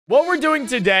What we're doing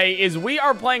today is we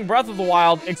are playing Breath of the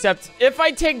Wild, except if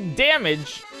I take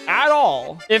damage at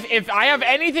all, if I have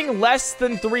anything less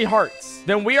than 3 hearts,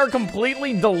 then we are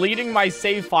completely deleting my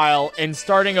save file and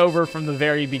starting over from the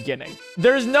very beginning.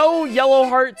 There's no yellow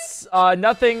hearts,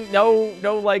 nothing,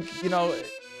 no like, you know,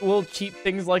 little cheap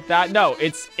things like that. No,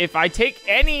 it's if I take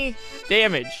any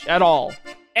damage at all,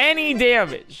 any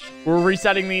damage, we're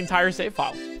resetting the entire save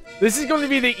file. This is going to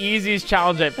be the easiest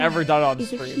challenge I've ever done on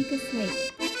stream.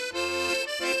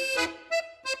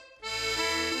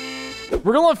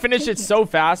 We're going to finish it so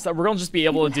fast that we're going to just be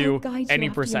able to do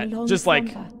any percent. Just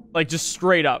like just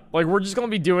straight up. Like, we're just going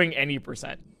to be doing any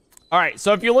percent. All right,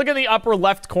 so if you look in the upper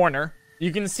left corner,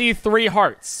 you can see 3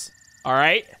 hearts. All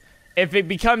right? If it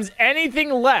becomes anything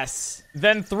less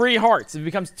than 3 hearts, it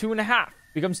becomes 2.5.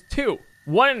 Becomes 2.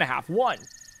 1.5. 1.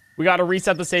 We got to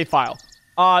reset the save file.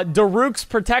 Daruk's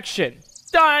Protection.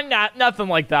 Done. Nothing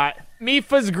like that.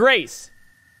 Mifa's Grace.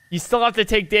 You still have to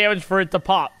take damage for it to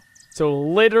pop. So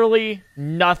literally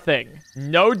nothing.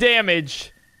 No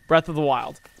damage. Breath of the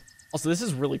Wild. Also, this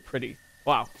is really pretty.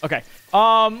 Wow. Okay.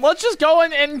 Let's just go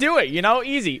and do it. You know,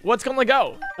 easy. What's gonna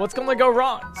go? What's gonna go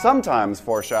wrong? Sometimes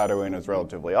foreshadowing is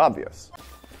relatively obvious.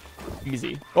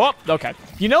 Easy. Oh, okay.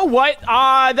 You know what?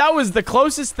 That was the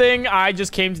closest thing. I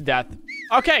just came to death.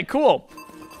 Okay, cool.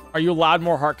 Are you allowed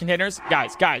more heart containers?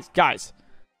 Guys.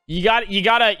 You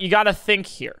gotta think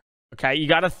here. Okay? You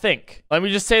gotta think. Let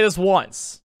me just say this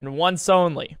once. And once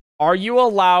only. Are you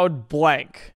allowed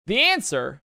blank? The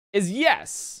answer is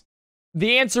yes.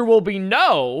 The answer will be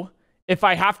no if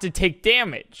I have to take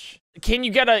damage. Can you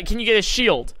get a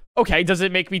shield? Okay, does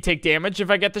it make me take damage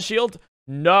if I get the shield?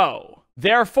 No.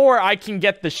 Therefore, I can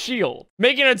get the shield.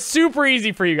 Making it super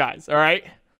easy for you guys, all right?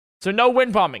 So no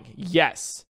wind bombing.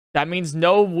 Yes. That means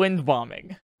no wind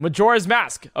bombing. Majora's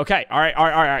Mask. Okay, all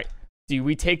right. Do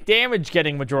we take damage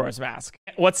getting Majora's Mask?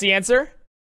 What's the answer?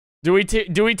 Do we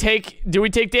take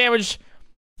damage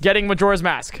getting Majora's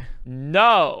Mask?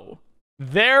 No.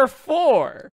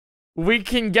 Therefore, we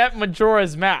can get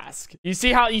Majora's Mask. You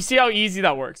see how easy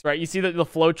that works, right? You see the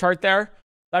flow chart there?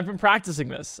 I've been practicing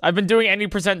this. I've been doing any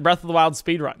percent Breath of the Wild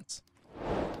speedruns.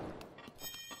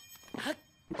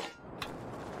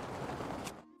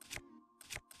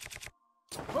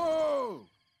 Oh.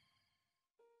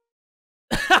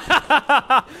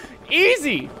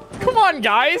 Easy. Come on,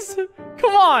 guys.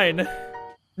 Come on.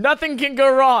 Nothing can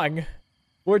go wrong.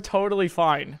 We're totally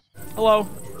fine. Hello.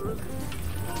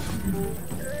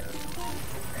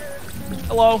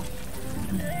 Hello.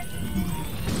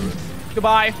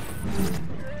 Goodbye.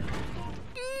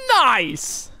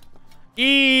 Nice.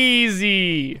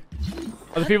 Easy.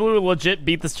 Are the people who legit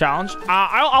beat this challenge?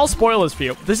 I'll spoil this for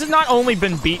you. This has not only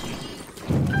been beaten,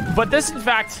 but this, in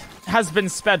fact, has been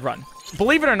sped run.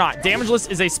 Believe it or not,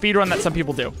 Damageless is a speedrun that some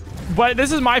people do. But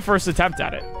this is my first attempt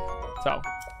at it. So, all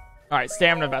right,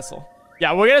 Stamina Vessel.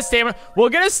 Yeah, we'll get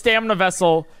a Stamina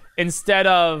Vessel instead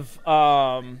of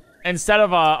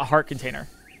a heart container.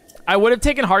 I would have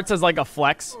taken hearts as like a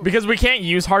flex because we can't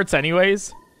use hearts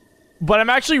anyways. But I'm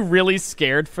actually really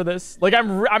scared for this. Like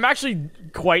I'm actually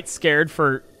quite scared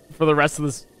for the rest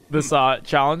of this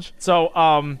challenge.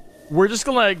 So, we're just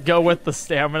gonna go with the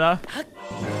stamina.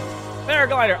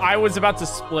 Paraglider. I was about to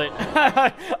split.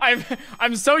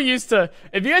 I'm so used to,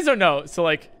 if you guys don't know, so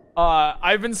like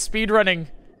I've been speedrunning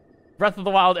Breath of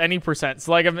the Wild any percent.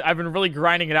 So like I've been really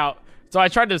grinding it out. So I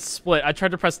tried to split. I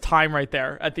tried to press time right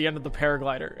there at the end of the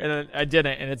paraglider, and I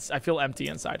didn't, and I feel empty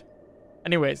inside.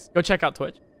 Anyways, go check out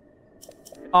Twitch.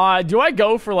 Do I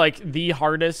go for like the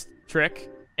hardest trick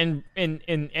in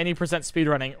any percent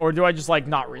speedrunning, or do I just like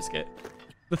not risk it?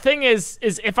 The thing is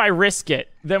if I risk it,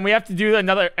 then we have to do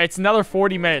another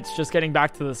 40 minutes just getting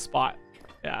back to the spot.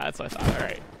 Yeah, that's what I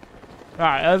thought. All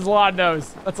right, that's a lot of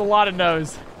no's. That's a lot of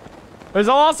no's. There's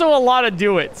also a lot of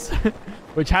do-its,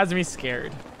 which has me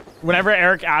scared. Whenever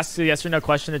Eric asks a yes or no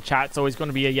question in chat, it's always going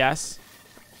to be a yes.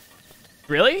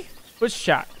 Really? Which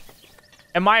chat?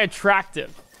 Am I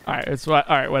attractive? All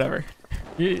right, whatever.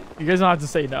 You guys don't have to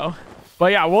say no.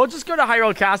 But yeah, we'll just go to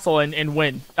Hyrule Castle and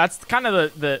win. That's kind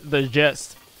of the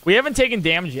gist. We haven't taken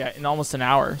damage yet in almost an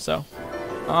hour, so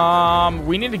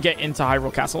we need to get into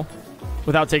Hyrule Castle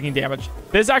without taking damage.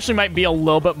 This actually might be a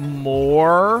little bit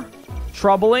more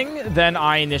troubling than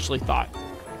I initially thought.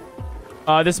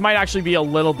 This might actually be a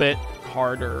little bit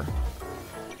harder.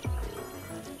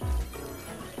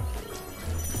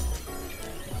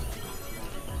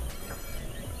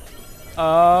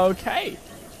 Okay.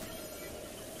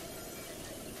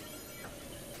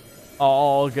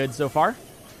 All good so far.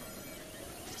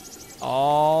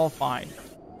 All fine.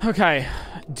 Okay.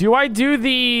 Do I do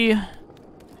the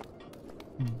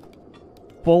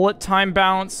bullet time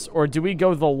bounce, or do we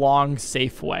go the long,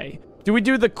 safe way? Do we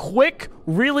do the quick,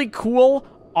 really cool,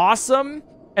 awesome,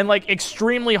 and like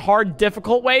extremely hard,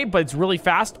 difficult way, but it's really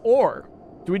fast? Or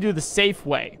do we do the safe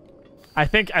way? I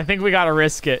think we gotta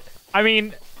risk it. I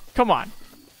mean, come on.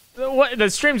 The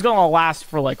stream's gonna last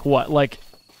for like what? Like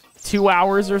 2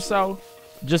 hours or so?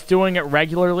 Just doing it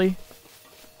regularly?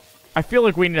 I feel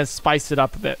like we need to spice it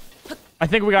up a bit. I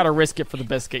think we gotta risk it for the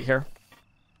biscuit here.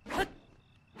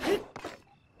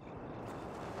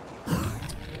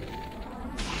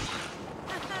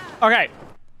 Okay.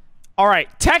 All right.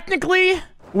 Technically,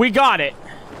 we got it.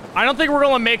 I don't think we're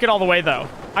going to make it all the way, though.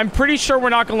 I'm pretty sure we're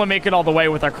not going to make it all the way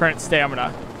with our current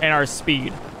stamina and our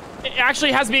speed. It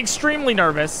actually has me extremely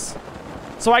nervous.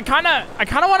 So I kind of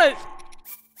want to...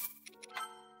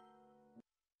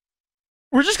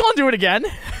 We're just going to do it again.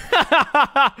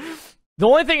 The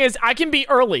only thing is I can be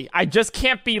early. I just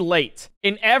can't be late.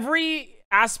 In every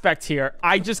aspect here,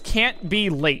 I just can't be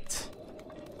late.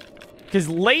 Because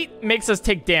late makes us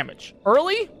take damage.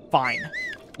 Early? Fine.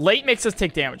 Late makes us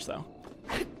take damage, though.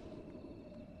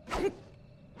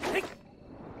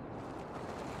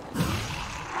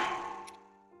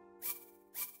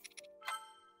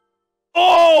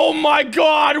 Oh my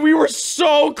god! We were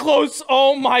so close!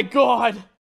 Oh my god!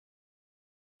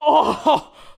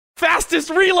 Oh! Fastest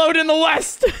reload in the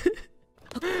West!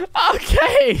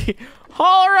 Okay!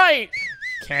 Alright!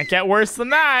 Can't get worse than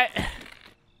that.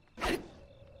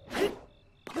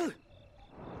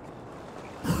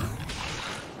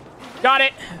 Got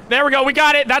it. There we go. We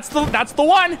got it. That's the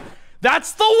one.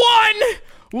 That's the one.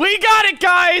 We got it,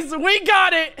 guys. We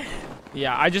got it.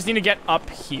 Yeah, I just need to get up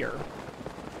here.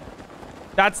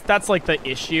 That's like the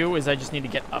issue, is I just need to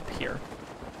get up here.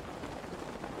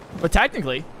 But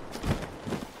technically,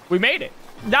 we made it.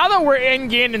 Now that we're in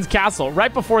Ganon's castle,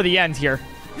 right before the end here,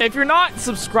 if you're not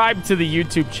subscribed to the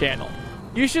YouTube channel,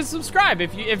 you should subscribe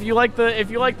if you like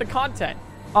the content.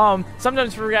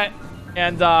 Sometimes forget.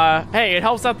 And, hey, it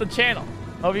helps out the channel.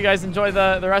 Hope you guys enjoy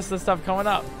the rest of the stuff coming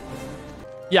up.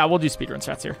 Yeah, we'll do speedrun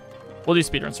strats here. We'll do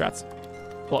speedrun strats.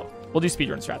 Hello. We'll do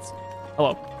speedrun strats. Hello.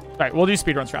 All right, we'll do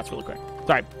speedrun strats really quick.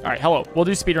 Sorry. All right, hello. We'll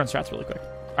do speedrun strats really quick.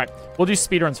 All right, we'll do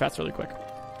speedrun strats really quick.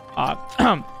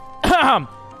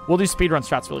 We'll do speedrun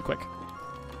strats really quick.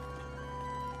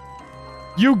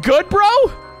 You good, bro?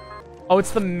 Oh,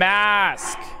 it's the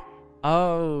mask.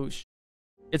 Oh,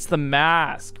 it's the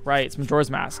mask. Right, it's Majora's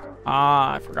Mask.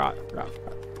 Ah, I forgot.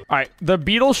 All right, the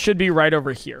beetle should be right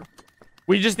over here.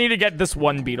 We just need to get this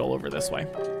one beetle over this way.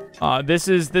 This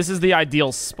is the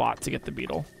ideal spot to get the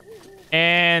beetle.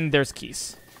 And there's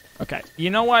Keys. Okay, you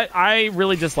know what? I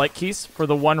really dislike Keys for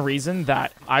the one reason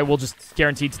that I will just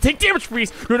guarantee to take damage from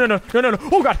Keys. No.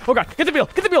 Oh god. Get the beetle.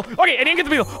 Okay, I didn't get the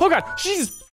beetle. Oh god,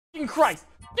 Jesus Christ.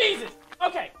 Jesus.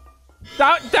 Okay.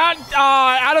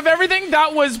 Out of everything,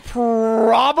 that was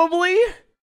probably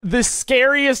the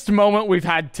scariest moment we've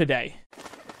had today.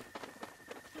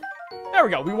 There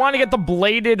we go. We want to get the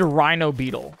bladed rhino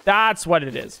beetle. That's what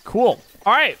it is. Cool.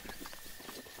 All right.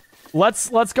 Let's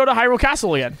go to Hyrule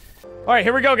Castle again. All right,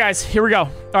 here we go, guys. Here we go.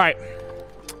 All right.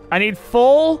 I need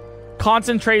full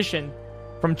concentration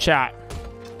from chat.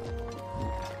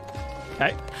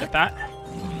 Okay, get that.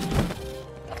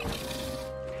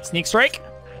 Sneak strike.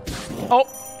 Oh,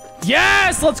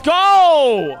 yes, let's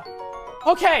go.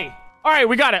 Okay. All right,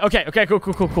 we got it. Okay,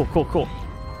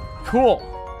 cool.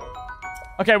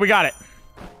 Okay, we got it.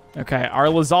 Okay, our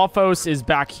Lizalfos is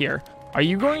back here. Are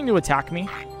you going to attack me?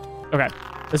 Okay,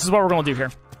 this is what we're going to do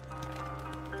here.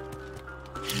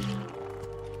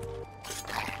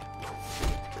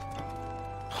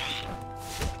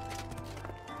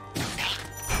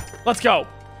 Let's go.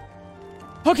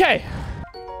 Okay.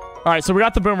 All right, so we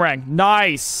got the boomerang.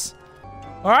 Nice.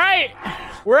 All right,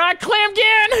 we're at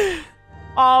Clamgan.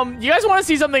 You guys want to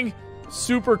see something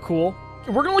super cool?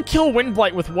 We're gonna kill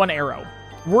Windblight with one arrow.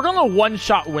 We're gonna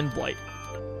one-shot Windblight.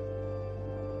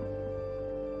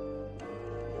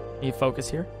 Can you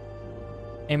focus here?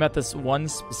 Aim at this one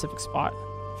specific spot.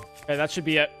 Okay, that should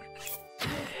be it.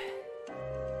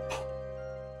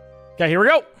 Okay, here we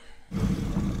go.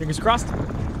 Fingers crossed.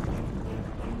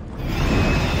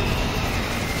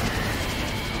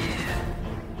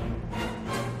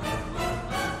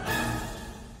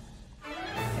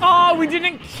 Oh, we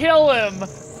didn't kill him,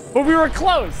 but we were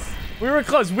close.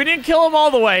 We didn't kill him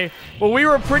all the way, but we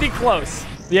were pretty close.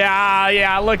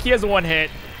 Yeah, look, he has one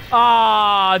hit.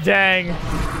 Ah, dang.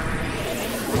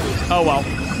 Oh,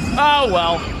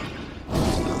 well.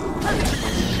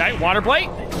 Okay, water plate.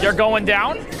 You're going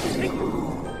down.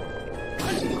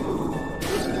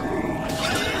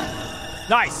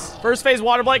 Nice. First phase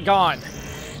water plate gone.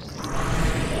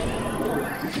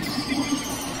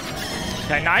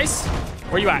 Okay, nice.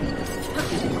 Where you at?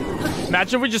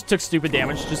 Imagine if we just took stupid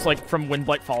damage, just like from wind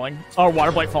blight falling, or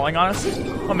water blight falling on us.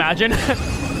 Imagine. All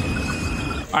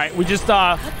right, we just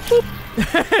poop.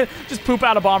 Just poop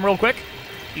out a bomb real quick.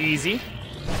 Easy.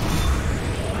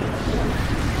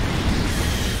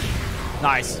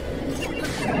 Nice.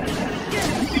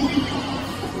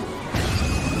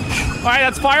 All right,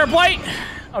 that's fire blight.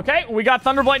 Okay, we got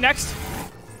thunder blight next.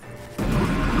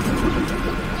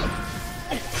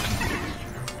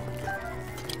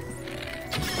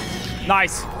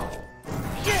 Nice.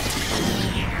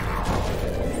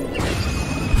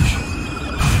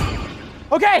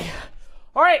 Okay.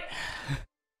 All right.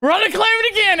 Run a calamity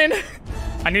cannon.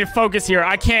 I need to focus here.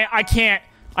 I can't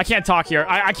talk here.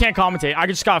 I can't commentate. I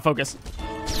just gotta focus.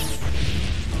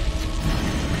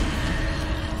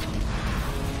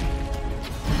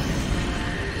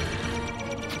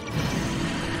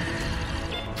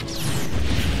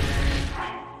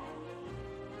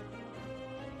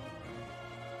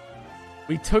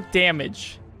 We took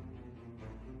damage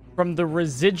from the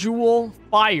residual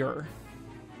fire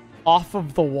off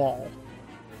of the wall.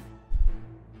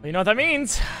 Well, you know what that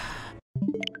means?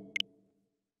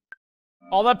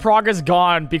 All that progress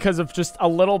gone because of just a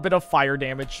little bit of fire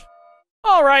damage.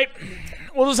 All right.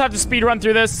 We'll just have to speed run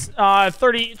through this.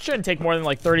 30, it shouldn't take more than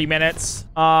like 30 minutes.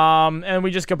 And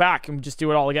we just go back and just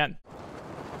do it all again.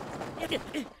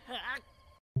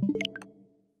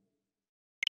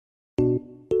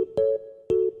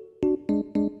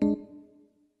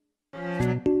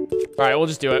 All right, we'll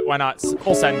just do it. Why not?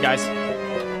 Full send, guys.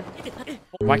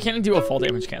 Why can't I do a full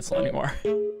damage cancel anymore?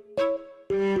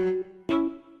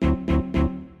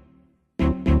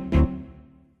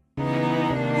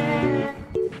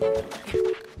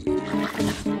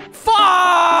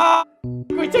 Fuck!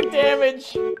 We took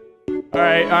damage. All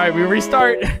right, we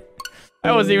restart.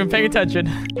 I wasn't even paying attention.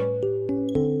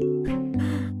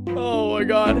 Oh my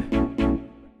god.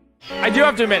 I do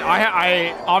have to admit,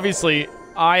 I obviously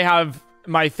have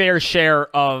my fair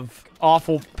share of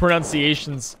awful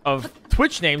pronunciations of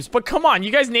Twitch names, but come on,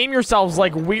 you guys name yourselves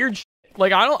like weird shit.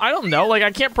 Like I don't know, like I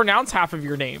can't pronounce half of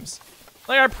your names.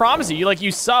 Like I promise you, like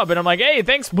you sub and I'm like, hey,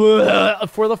 thanks for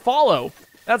the follow.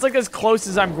 That's like as close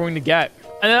as I'm going to get.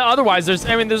 And then otherwise there's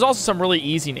also some really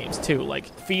easy names too, like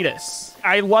Fetus.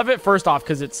 I love it first off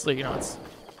because it's like, you know, it's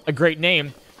a great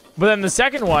name. But then the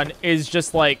second one is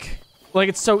just like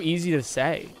it's so easy to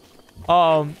say.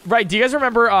 Right, do you guys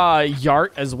remember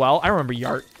Yart as well? I remember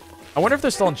Yart. I wonder if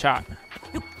they're still in chat.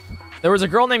 There was a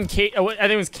girl named Kate. I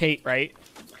think it was Kate, right?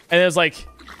 And it was like,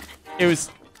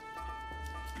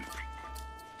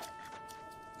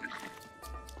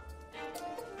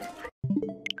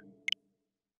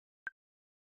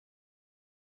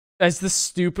 that's the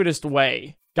stupidest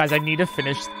way. Guys, I need to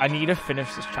finish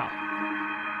this challenge.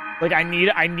 Like I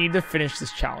need to finish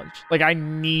this challenge. Like I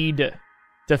need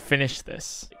to finish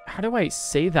this. How do I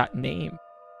say that name?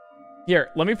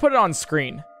 Here, let me put it on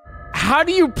screen. How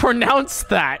do you pronounce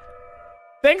that?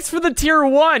 Thanks for the tier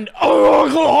 1. Oh,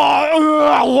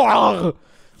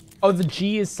 the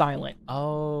G is silent.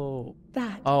 Oh.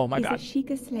 Oh my god.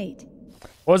 Slate.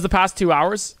 What was the past 2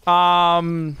 hours?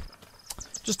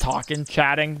 Just talking,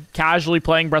 chatting, casually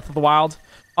playing Breath of the Wild.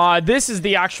 This is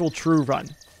the actual true run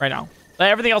right now.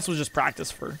 Everything else was just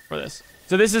practice for this.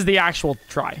 So this is the actual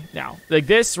try now. Like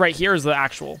this right here is the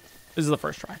actual. This is the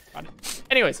first try. Got it.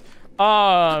 Anyways,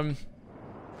 I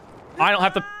don't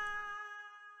have to.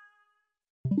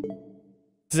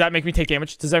 Does that make me take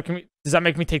damage? Does that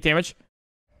make me take damage?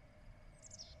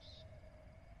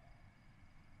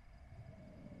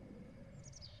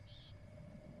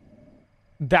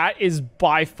 That is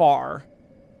by far,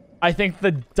 I think,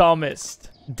 the dumbest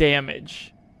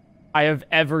damage I have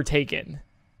ever taken.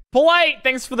 Polite,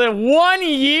 thanks for the 1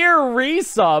 year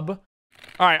resub. All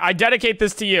right, I dedicate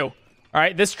this to you. All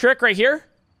right, this trick right here,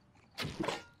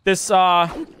 this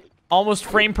almost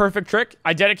frame perfect trick,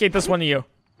 I dedicate this one to you.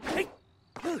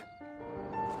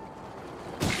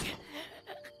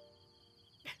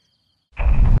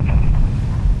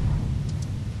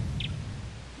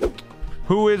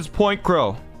 Who is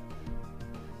PointCrow?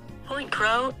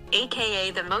 PointCrow,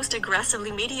 aka the most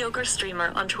aggressively mediocre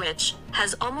streamer on Twitch,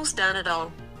 has almost done it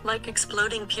all. Like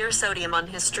exploding pure sodium on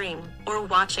his stream, or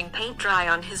watching paint dry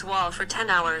on his wall for 10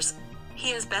 hours.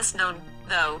 He is best known,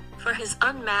 though, for his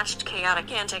unmatched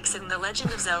chaotic antics in The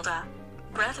Legend of Zelda: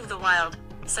 Breath of the Wild,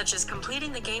 such as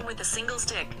completing the game with a single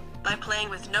stick, by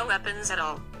playing with no weapons at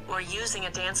all, or using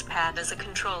a dance pad as a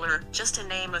controller, just to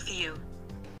name a few.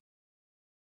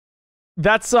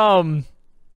 That's, I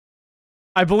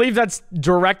believe that's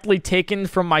directly taken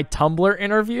from my Tumblr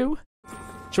interview.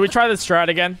 Should we try the strat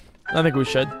again? I think we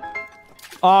should.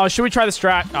 Oh, should we try the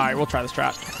strat? All right, we'll try the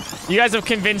strat. You guys have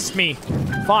convinced me.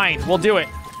 Fine, we'll do it.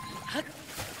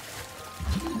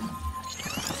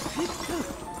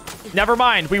 Never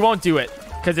mind, we won't do it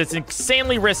because it's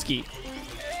insanely risky.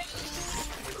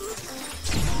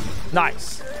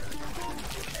 Nice.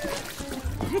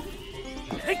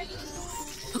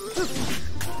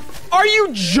 Are you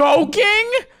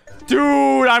joking?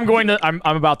 Dude, I'm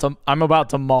about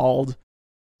to mauled.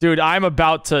 Dude, I'm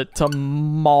about to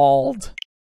mauled.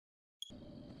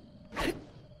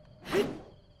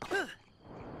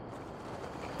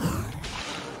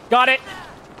 Got it.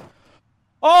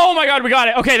 Oh my god, we got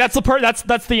it. Okay, that's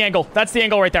the angle. That's the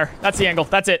angle right there. That's the angle.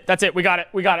 That's it. That's it. We got it.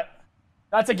 We got it.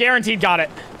 That's a guaranteed got it.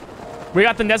 We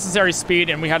got the necessary speed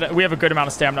and we have a good amount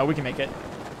of stamina. We can make it.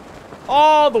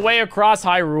 All the way across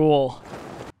Hyrule.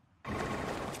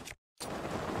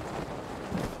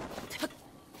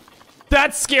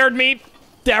 That scared me.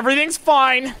 Everything's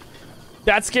fine.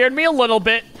 That scared me a little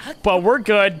bit, but we're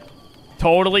good.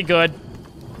 Totally good.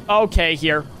 Okay,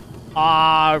 here.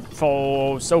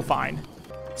 So fine.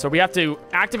 So we have to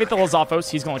activate the Lizalfos.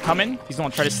 He's going to come in. He's going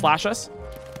to try to slash us.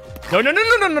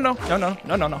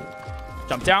 No.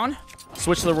 Jump down.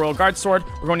 Switch to the Royal Guard Sword.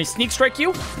 We're going to sneak strike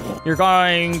you. You're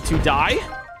going to die.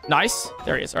 Nice.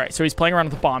 There he is. All right, so he's playing around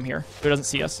with the bomb here. So he doesn't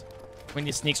see us. We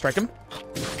need to sneak strike him.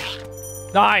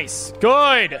 Nice.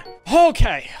 Good.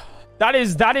 Okay. That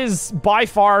is by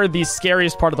far the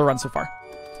scariest part of the run so far.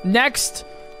 Next,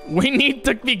 we need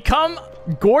to become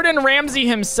Gordon Ramsay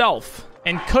himself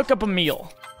and cook up a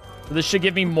meal. So this should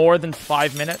give me more than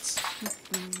 5 minutes.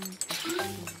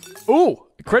 Ooh,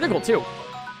 critical too.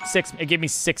 It gave me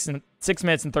 6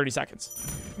 minutes and 30 seconds.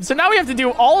 So now we have to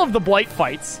do all of the blight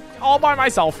fights all by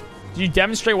myself. Do you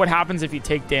demonstrate what happens if you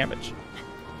take damage?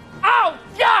 Oh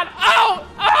god! Oh!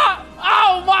 Ah!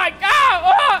 Oh my god!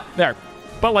 Ah! There,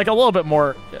 but like a little bit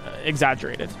more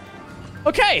exaggerated.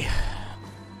 Okay,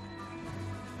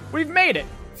 we've made it.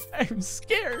 I'm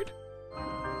scared.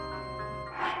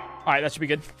 All right, that should be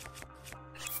good.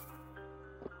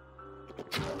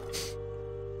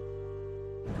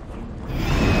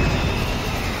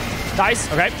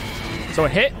 Nice. Okay, so a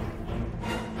hit.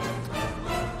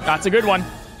 That's a good one.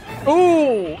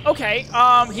 Ooh, okay.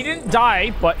 He didn't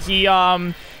die, but he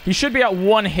should be at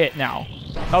 1 hit now.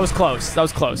 That was close. That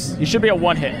was close. He should be at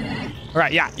 1 hit. All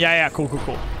right, yeah. Cool.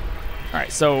 All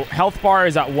right, so health bar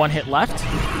is at 1 hit left.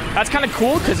 That's kind of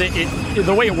cool because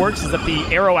the way it works is that the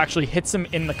arrow actually hits him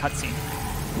in the cutscene.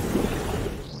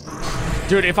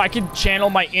 Dude, if I could channel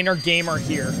my inner gamer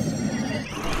here.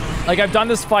 Like, I've done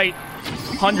this fight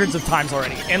hundreds of times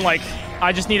already, and like,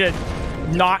 I just need to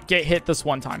not get hit this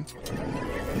one time.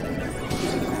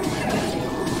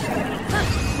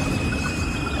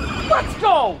 Let's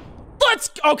go!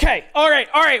 Okay, all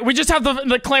right. We just have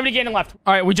the Calamity Ganon left.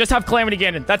 All right, we just have Calamity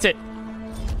Ganon. That's it.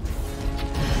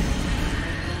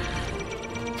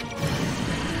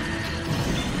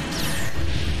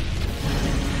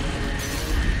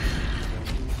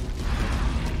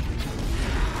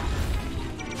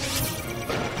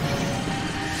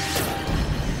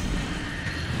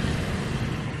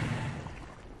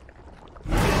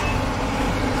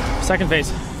 Second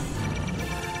phase.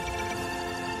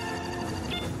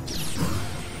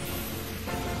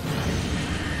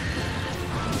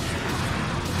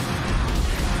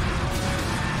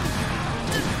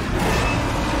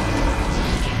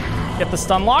 Get the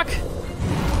stun lock.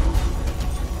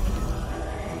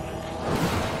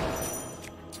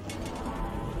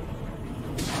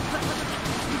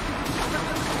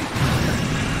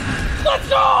 Let's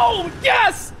go!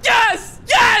 Yes! Yes!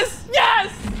 Yes!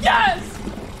 Yes! Yes!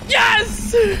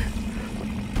 Yes!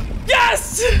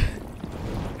 Yes!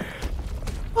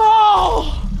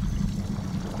 Oh!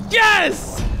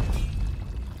 Yes!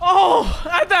 Oh,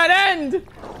 at that end!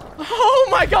 Oh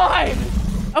my god!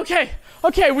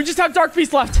 Okay, we just have Dark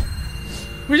Beast left.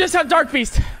 We just have Dark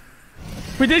Beast.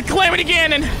 We did Calamity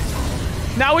Ganon.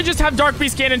 Now we just have Dark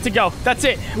Beast Ganon to go. That's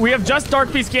it. We have just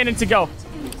Dark Beast Ganon to go.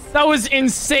 That was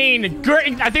insane.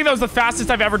 Great. I think that was the fastest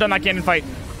I've ever done that Ganon fight.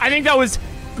 I think that was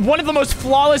one of the most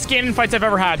flawless Ganon fights I've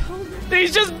ever had.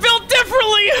 He's just built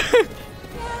differently.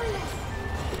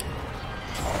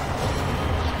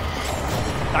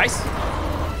 Nice.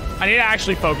 I need to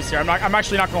actually focus here. I'm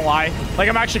actually not gonna lie. Like,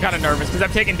 I'm actually kind of nervous because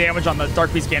I've taken damage on the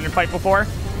Dark Beast Ganon fight before.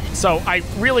 So I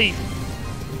really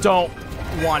don't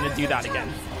want to do that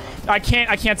again. I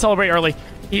can't celebrate early.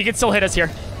 He can still hit us here.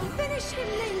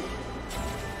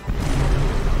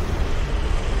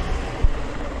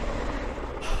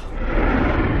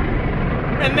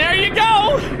 And there you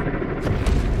go.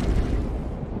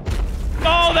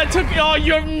 Oh, that took... Oh,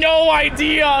 you have no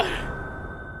idea.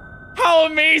 How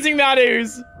amazing that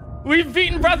is. We've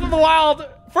beaten Breath of the Wild.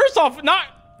 First off, not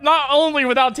only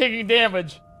without taking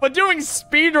damage, but doing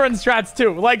speedrun strats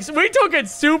too. Like, we took it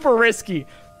super risky.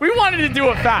 We wanted to do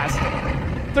it fast.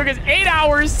 Took us 8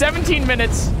 hours, 17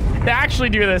 minutes to actually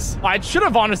do this. It should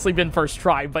have honestly been first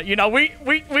try, but you know, we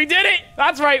did it.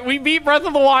 That's right, we beat Breath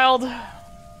of the Wild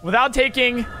without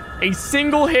taking a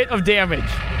single hit of damage.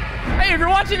 Hey, if you're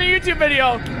watching a YouTube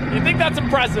video, you think that's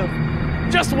impressive,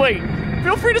 just wait.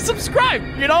 Feel free to subscribe,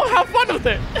 you know, have fun with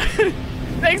it.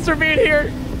 Thanks for being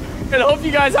here, and hope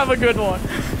you guys have a good one.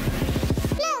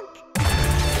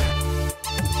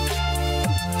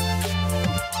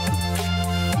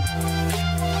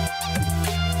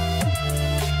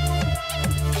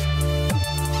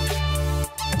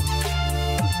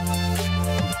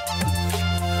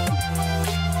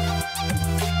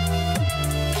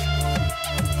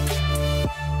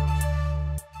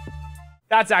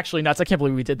 That's actually nuts. I can't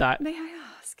believe we did that. May I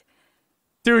ask?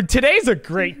 Dude, today's a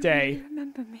great day. Do you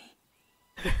remember me?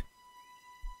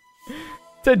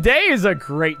 Today is a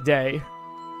great day.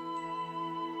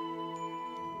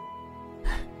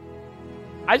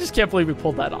 I just can't believe we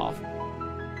pulled that off.